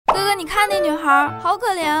哥哥，你看那女孩，好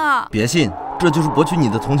可怜啊！别信，这就是博取你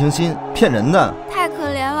的同情心，骗人的。太可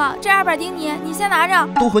怜了，这200丁尼，你先拿着。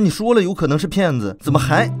都和你说了，有可能是骗子，怎么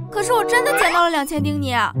还？可是我真的捡到了2000丁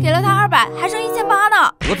尼，给了他200，还剩1800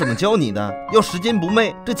呢。我怎么教你的？要拾金不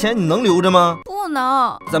昧，这钱你能留着吗？不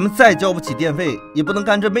能。咱们再交不起电费，也不能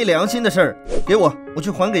干这没良心的事儿。给我去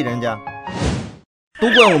还给人家。都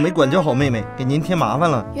怪我没管教好妹妹，给您添麻烦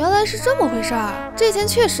了。原来是这么回事儿，这钱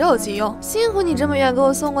确实有急用，辛苦你这么远给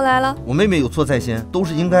我送过来了。我妹妹有错在先，都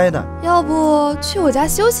是应该的。要不去我家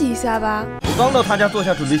休息一下吧？我刚到她家坐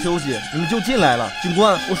下准备休息，你们就进来了。警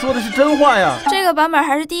官，我说的是真话呀。这个版本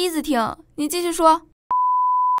还是第一次听，你继续说。